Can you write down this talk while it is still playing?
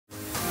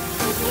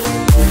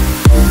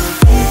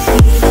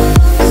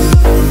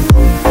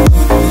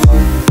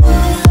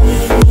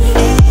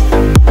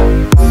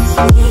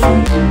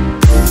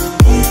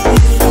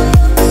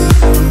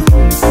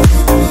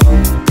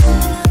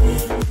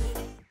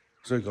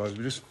guys,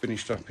 we just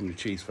finished up in the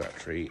cheese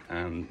factory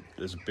and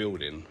there's a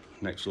building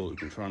next door that we've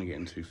been trying to get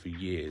into for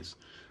years,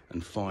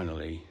 and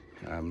finally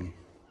one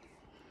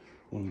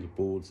of the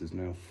boards is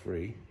now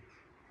free.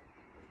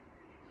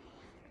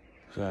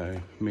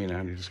 So me and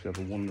Andy just go have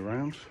a wander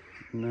around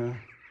and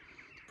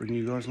bring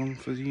you guys along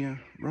for the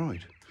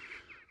ride.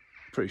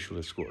 Pretty sure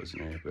there's squatters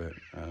in here, but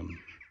I'm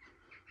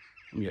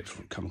yet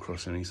to come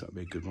across any, so that'd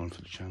be a good one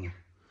for the channel.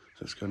 So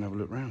let's go and have a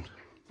look round.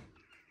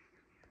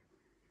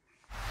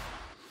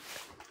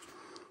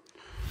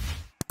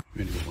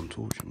 We only got one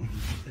torch, haven't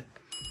we?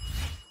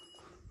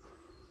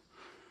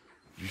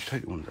 Did you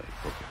take the one day?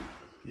 Okay.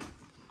 Yeah.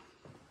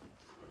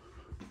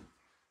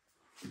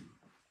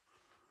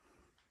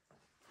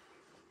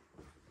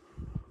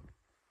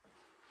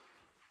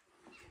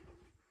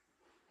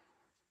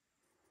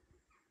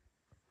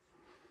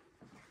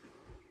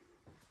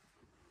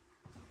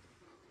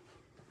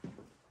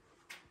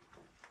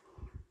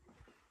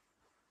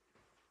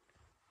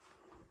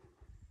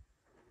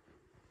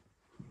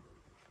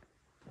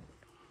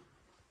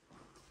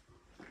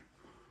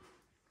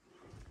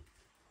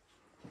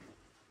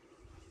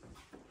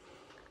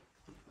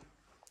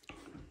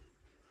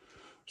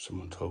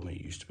 Someone told me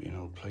it used to be an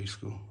old play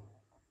school,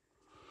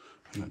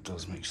 and that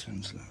does make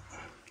sense, that.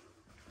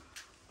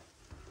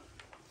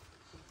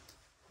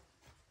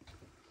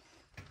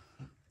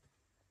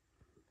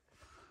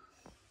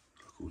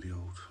 Look, all the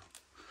old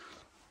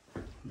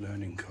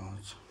learning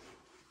cards.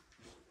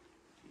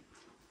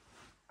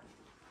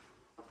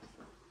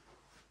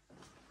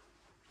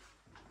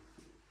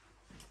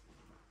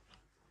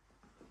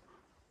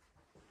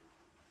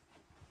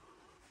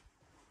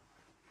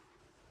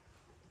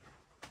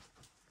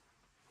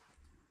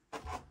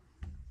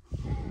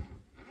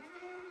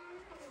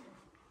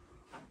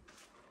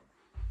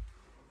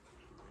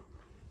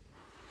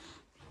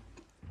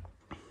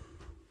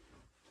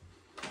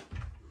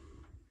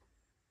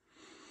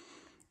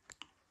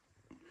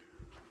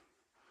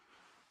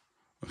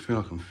 I feel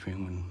like I'm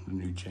filming the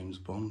new James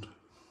Bond.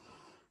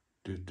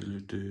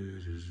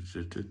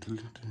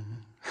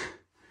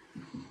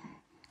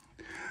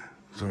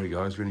 Sorry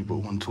guys, we only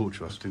bought one torch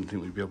with us, didn't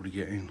think we'd be able to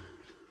get in.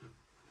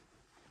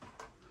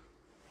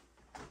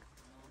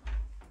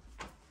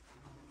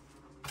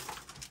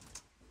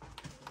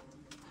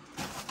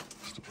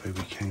 That's the way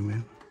we came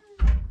in.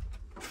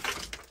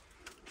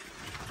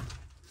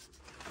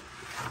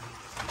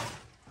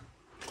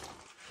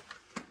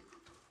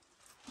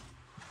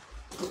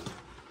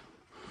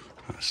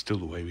 That's still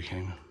the way we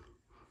came.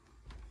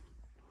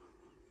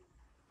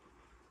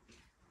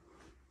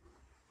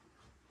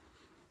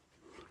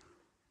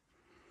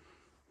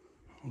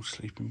 Old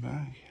sleeping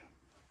bag.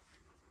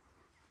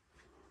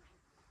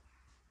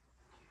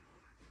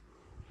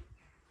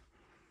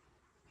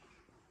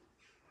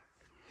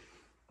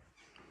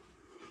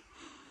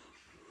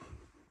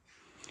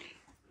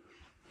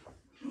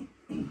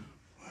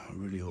 Wow,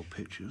 really old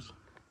pictures.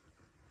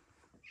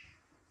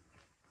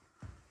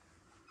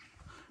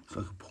 It's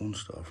like a porn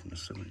star from the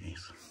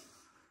 70s.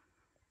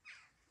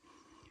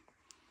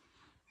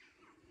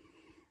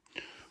 I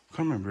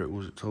can't remember what it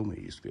was that told me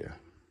it used to be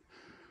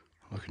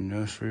like a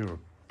nursery or a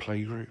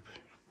play group.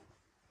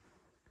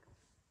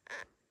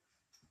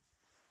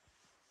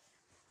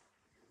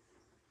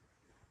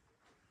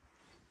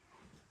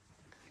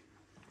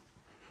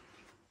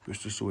 But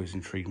it's just always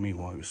intrigued me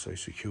why it was so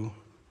secure.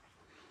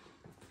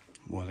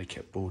 Why they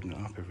kept boarding it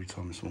up every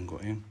time someone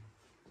got in.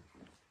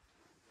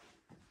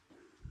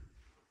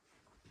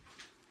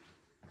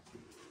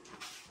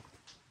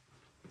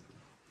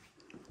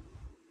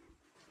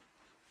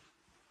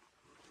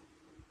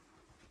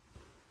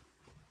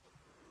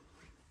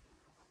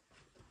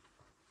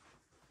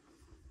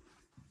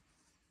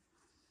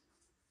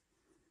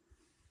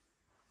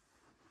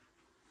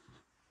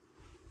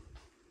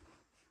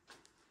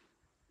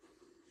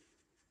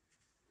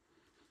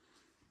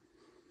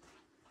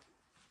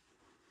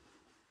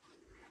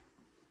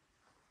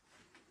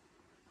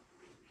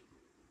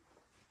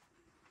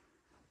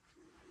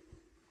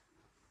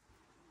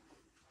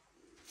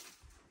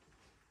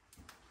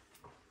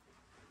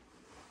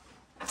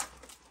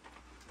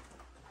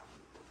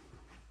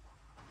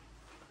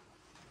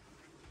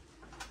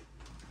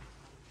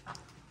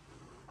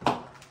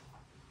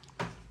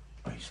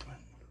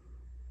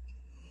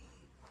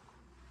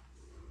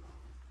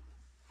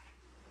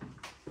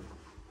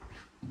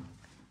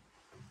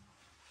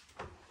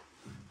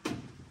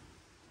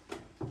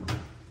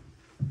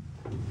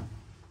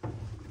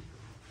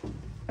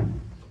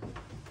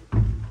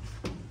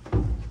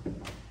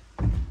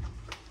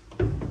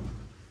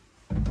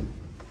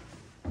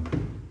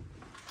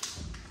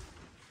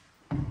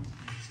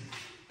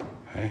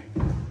 Hey,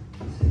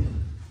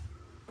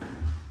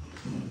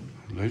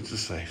 loads of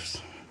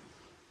safes.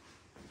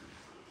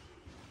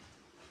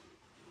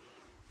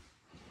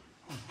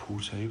 Pool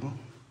table.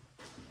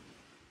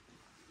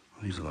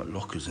 These are like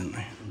lockers, aren't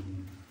they?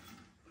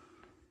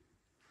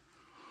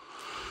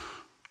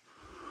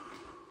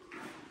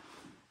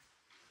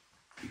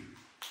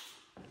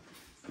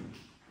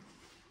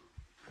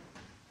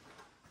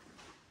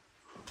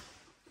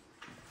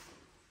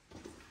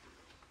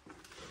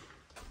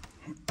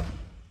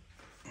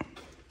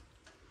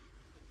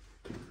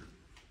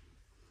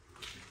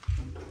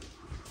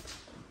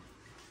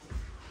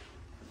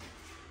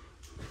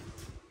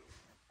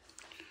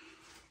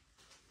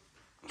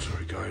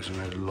 guys, and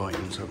the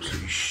lighting's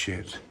absolutely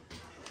shit.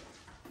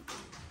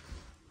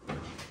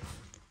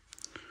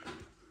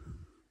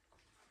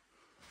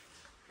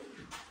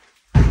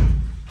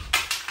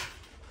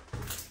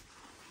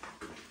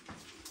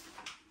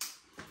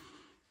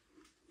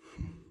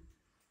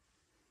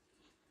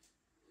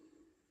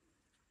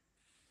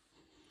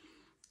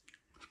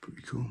 It's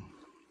pretty cool.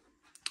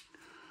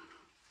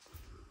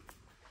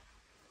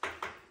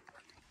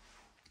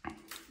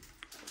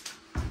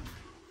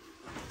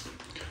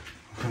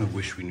 I kind of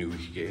wish we knew we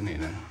could get in here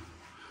now.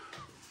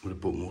 Would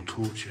have bought more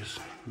torches.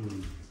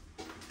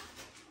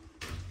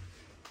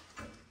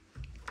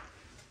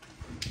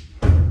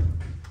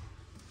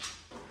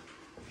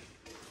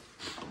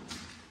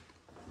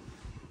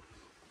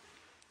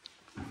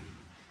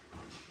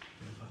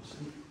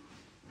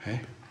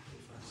 Hey?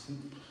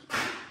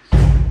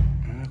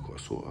 Yeah, quite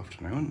sought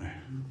after now, aren't they?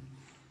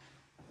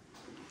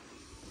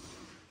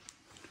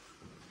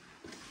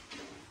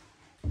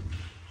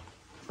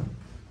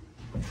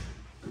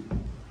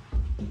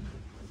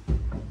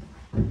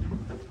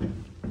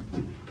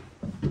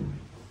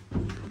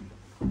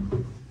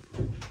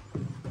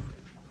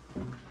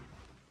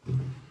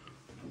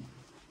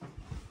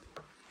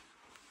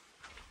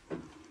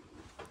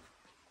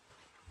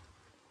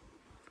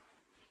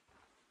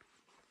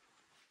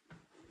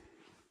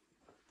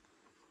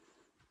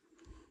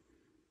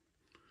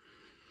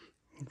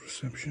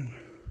 Reception.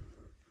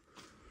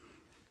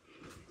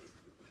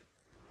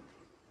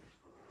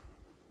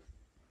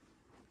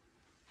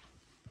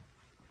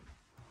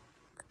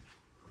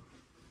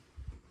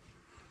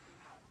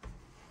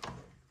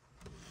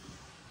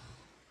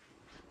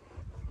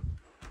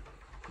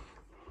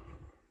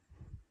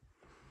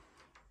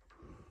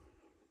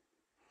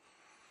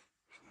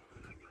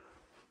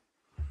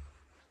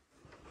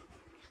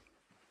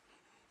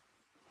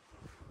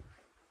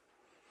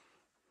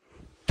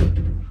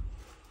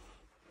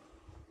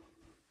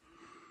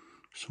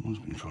 Someone's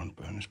been trying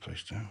to burn this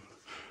place down.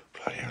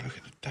 Bloody hell, look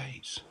at the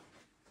dates.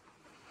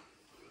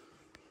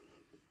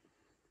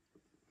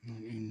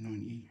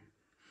 1990,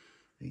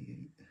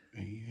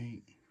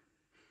 88,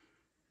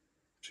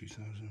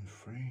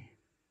 2003.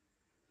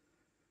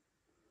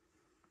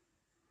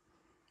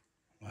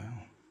 Wow.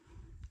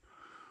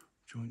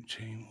 Joint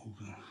team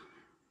organ.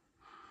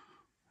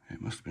 It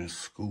must have been a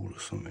school or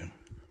something.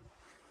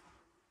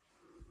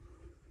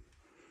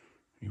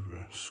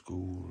 Either a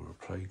school or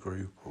a play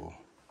group or...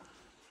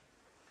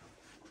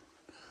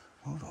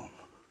 Hold on.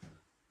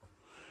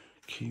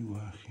 Key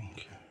working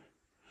care.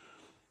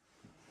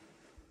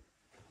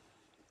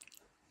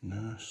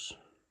 Nurse.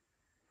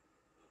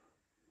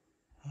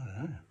 I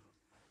don't know.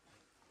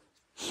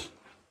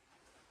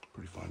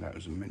 Probably find out it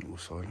was a mental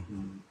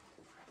asylum.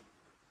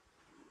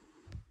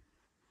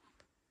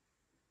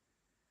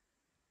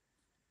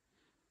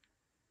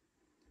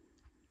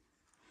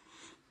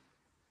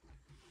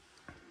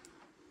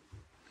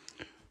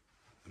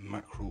 The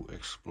Mackerel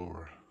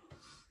Explorer.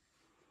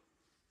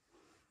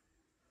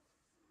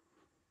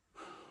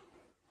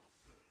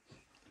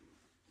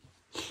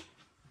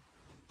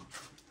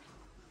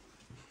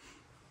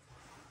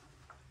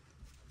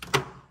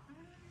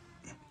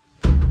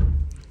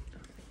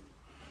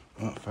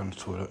 Oh, I found the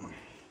toilet.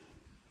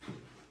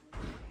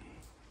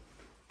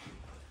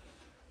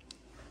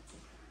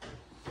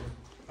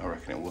 I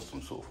reckon it was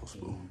some sort of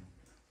hospital.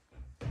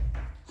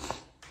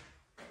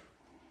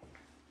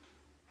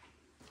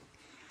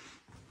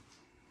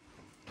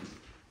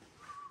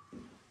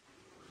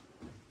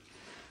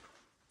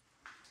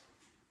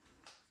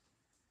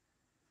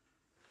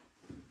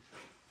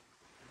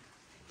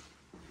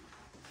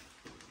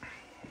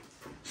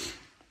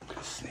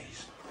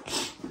 Sneeze.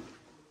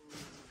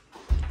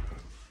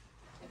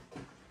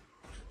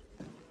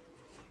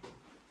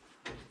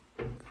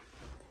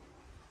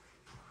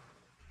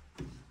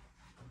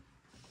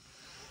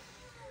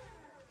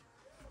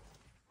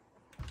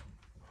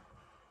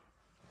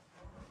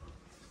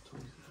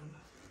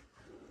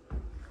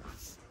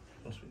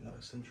 Must be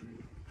another century.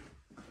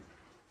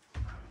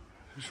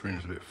 This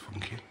room's a bit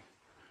funky.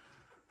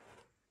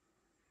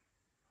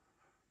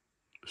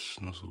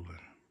 Snuzzle then.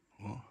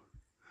 What?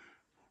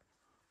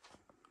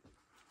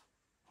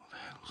 What the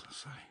hell does that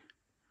say?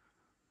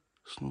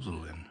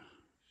 Snuzzle then.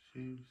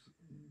 Shoes.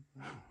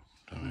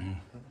 Don't know.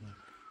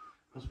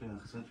 Must be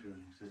another century.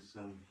 It says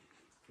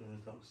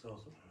dark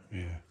stars.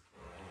 Yeah.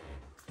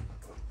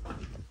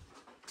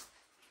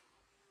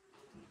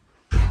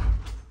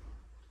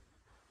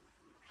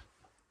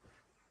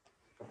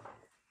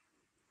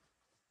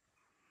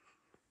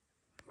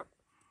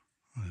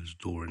 Oh, there's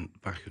a door in the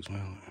back as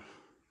well.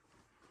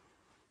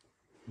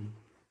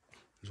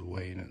 There's a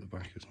way in at the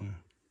back as well.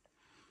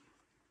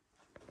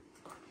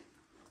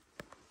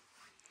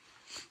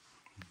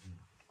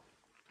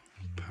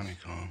 Panic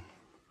alarm.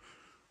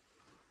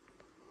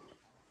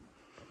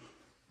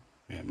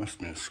 Yeah, it must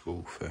have been a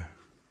school for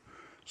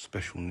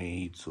special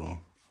needs or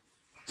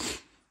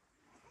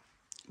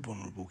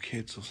vulnerable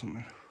kids or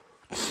something.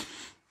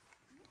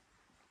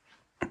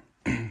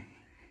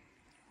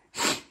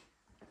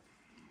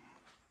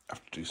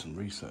 Have to do some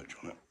research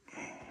on it.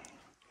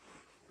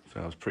 So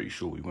I was pretty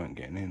sure we weren't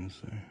getting in,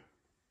 so.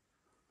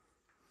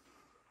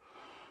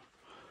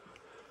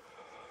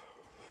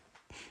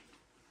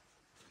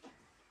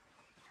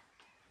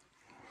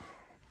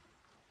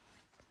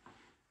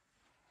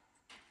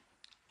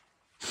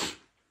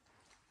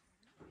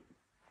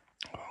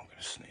 Oh, I'm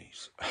gonna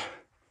sneeze. Oh,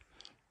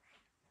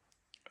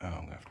 I'm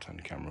gonna have to turn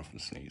the camera off and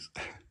sneeze.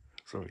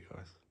 Sorry,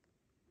 guys.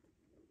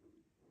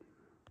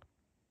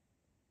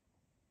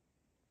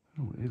 I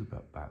don't know what it is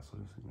about bats, I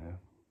just think they're.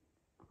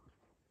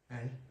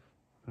 Hey?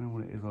 I don't know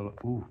what it is. I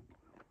like. Ooh,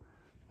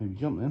 maybe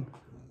jump then.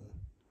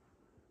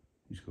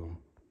 He's gone.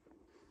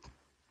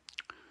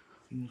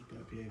 You must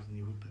better behave than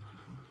you woodpeckers.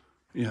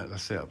 Yeah,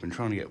 that's it. I've been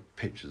trying to get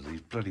pictures of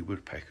these bloody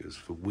woodpeckers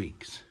for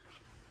weeks.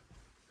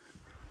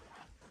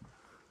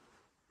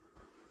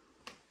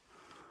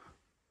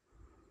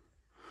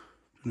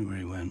 Don't know where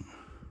he went.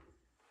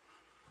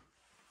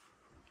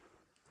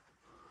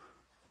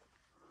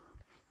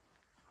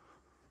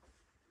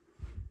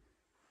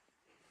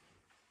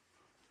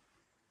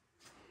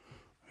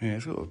 Yeah,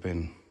 it's got to have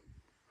been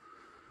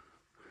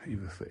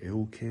either for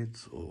ill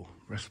kids or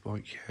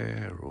respite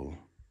care or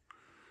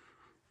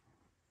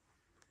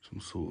some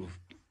sort of,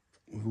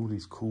 with all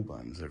these call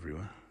buttons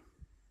everywhere.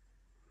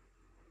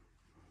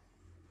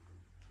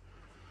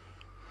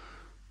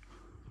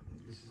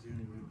 This is the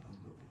only room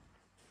I've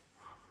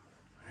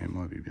got. It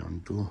might be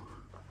behind the door.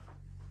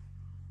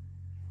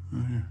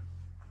 Oh yeah.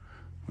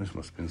 This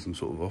must have been some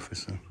sort of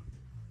office then.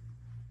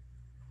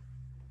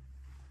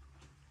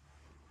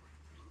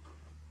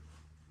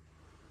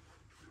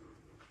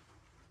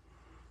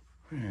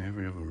 Yeah,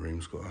 every other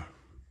room's got a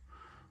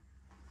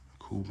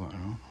call button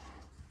on.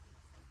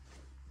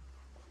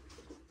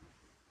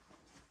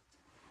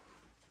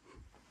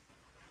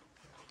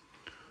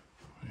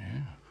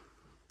 Yeah.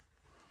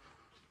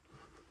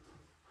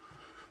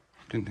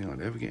 Didn't think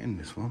I'd ever get in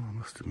this one, I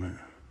must admit.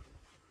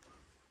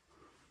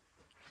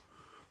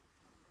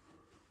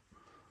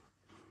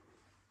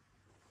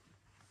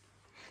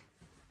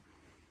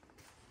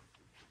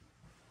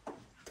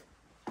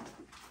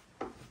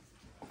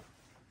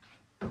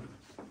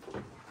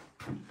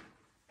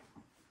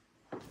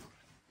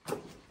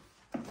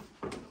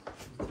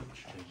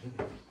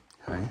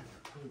 Hey?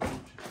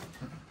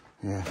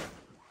 Yeah.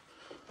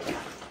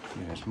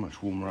 Yeah, it's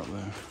much warmer up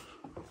there.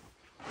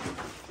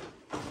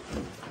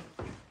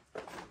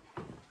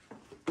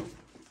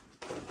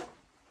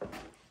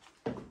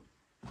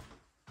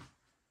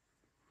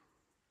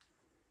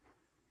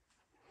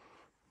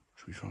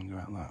 Should we try and go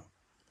out that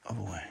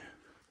other way?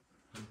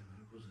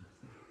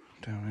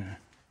 Down here.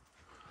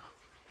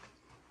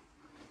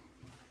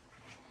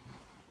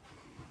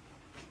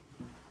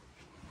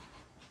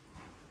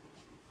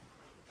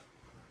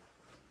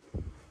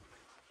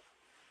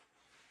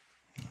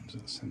 That's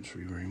that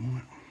sensory room,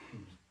 right?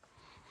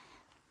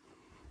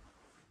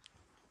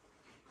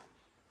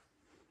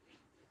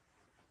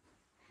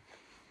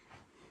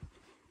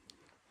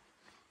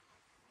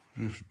 I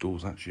don't know if the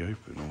door's actually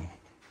open or.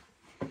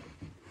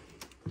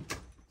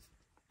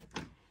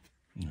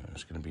 No,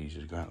 it's going to be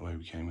easier to go out the way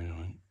we came in,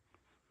 I think.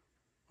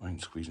 I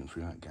ain't squeezing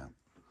through that gap.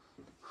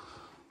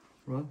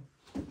 Right?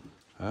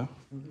 Huh?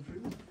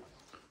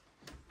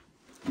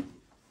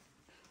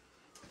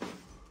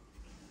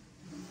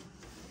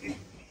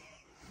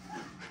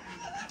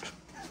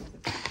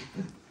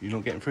 You're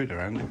not getting through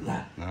there, Andy?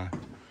 No.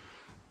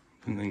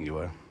 Didn't think you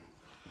were.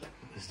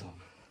 This time.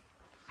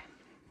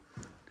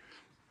 I'll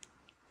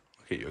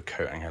get you a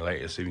coat hanger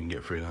later so you can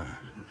get through that.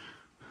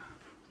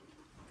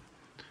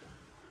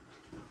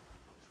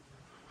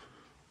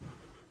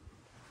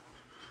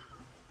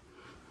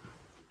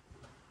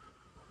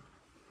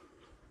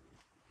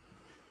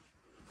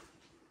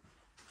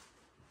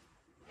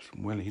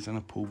 Some wellies and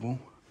a pool ball.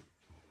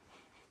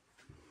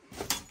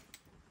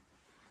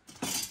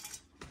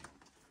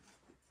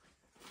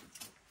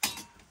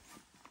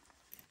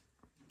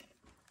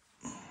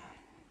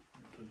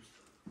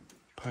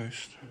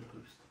 Post.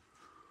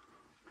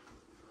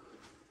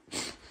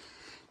 It's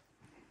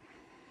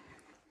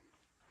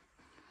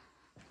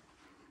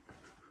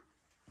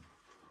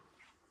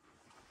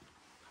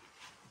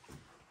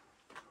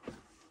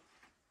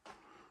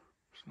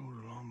an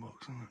old alarm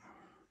box, isn't it?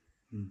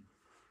 Hmm.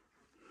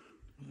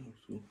 Oh,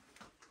 cool.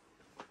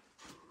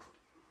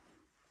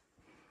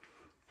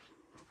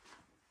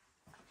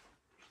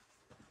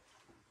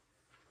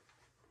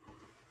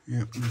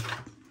 Yep,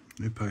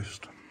 new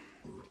post.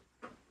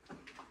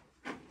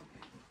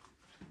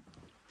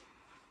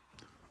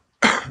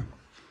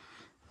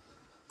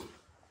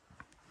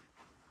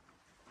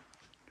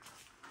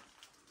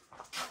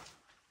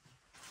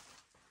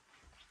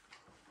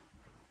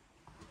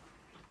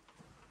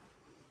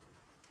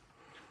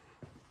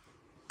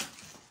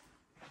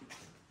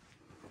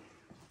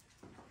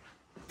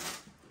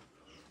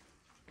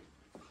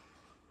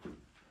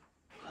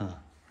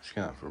 Let's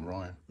get that from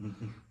Ryan.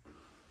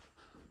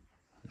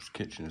 This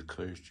kitchen is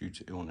closed due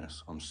to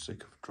illness. I'm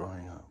sick of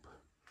drying up.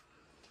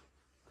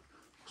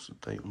 What's the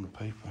date on the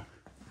paper?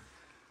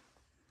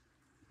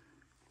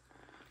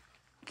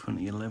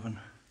 2011.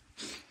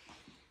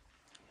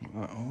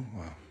 Oh,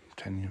 well,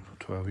 10 years or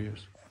 12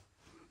 years.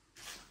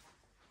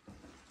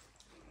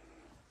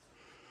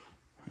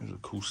 There's a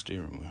cool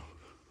steering wheel.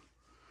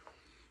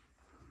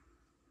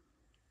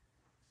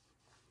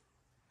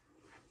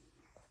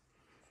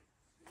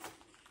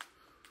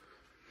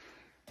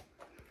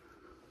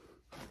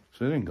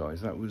 So then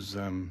guys, that was,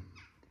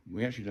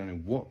 we actually don't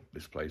know what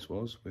this place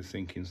was. We're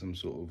thinking some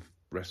sort of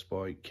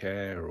respite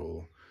care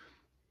or,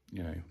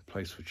 you know,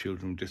 place for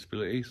children with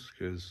disabilities,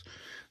 because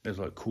there's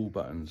like call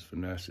buttons for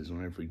nurses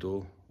on every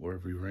door or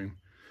every room,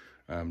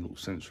 little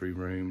sensory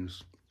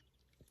rooms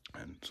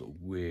and sort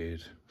of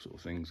weird sort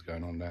of things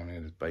going on down here.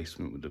 There's a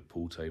basement with the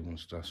pool table and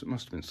stuff. So it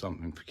must have been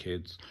something for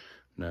kids,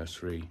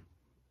 nursery,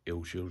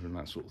 ill children,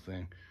 that sort of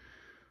thing.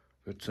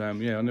 But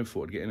yeah, I never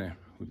thought I'd get in there.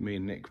 With me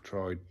and Nick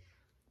tried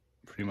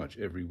pretty much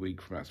every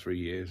week for about 3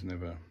 years,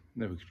 never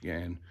could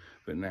get in.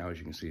 But now, as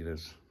you can see,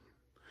 there's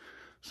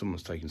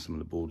someone's taken some of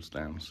the boards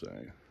down. So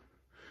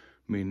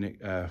me and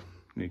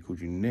Nick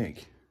called you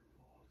Nick.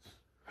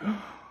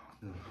 Michael.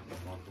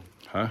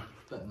 Huh?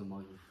 Better than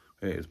Michael.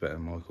 It is better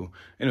than Michael.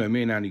 Anyway,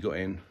 me and Andy got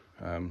in,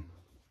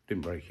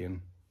 didn't break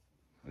in.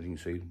 As you can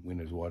see,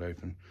 windows wide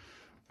open.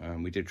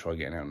 We did try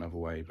getting out another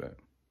way, but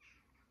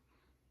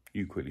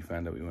you quickly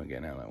found out we weren't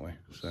getting out that way.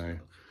 So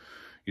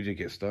you did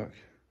get stuck.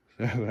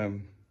 So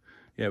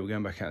yeah, we're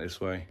going back out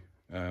this way.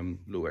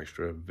 Little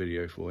extra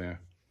video for you.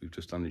 We've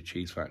just done the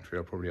cheese factory.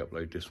 I'll probably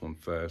upload this one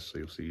first, so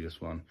you'll see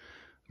this one.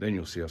 Then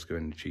you'll see us go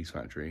in the cheese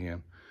factory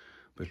again.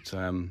 But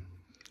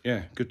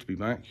yeah, good to be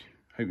back.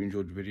 Hope you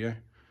enjoyed the video.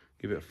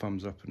 Give it a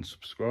thumbs up and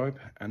subscribe,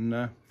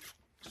 and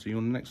see you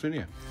on the next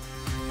video.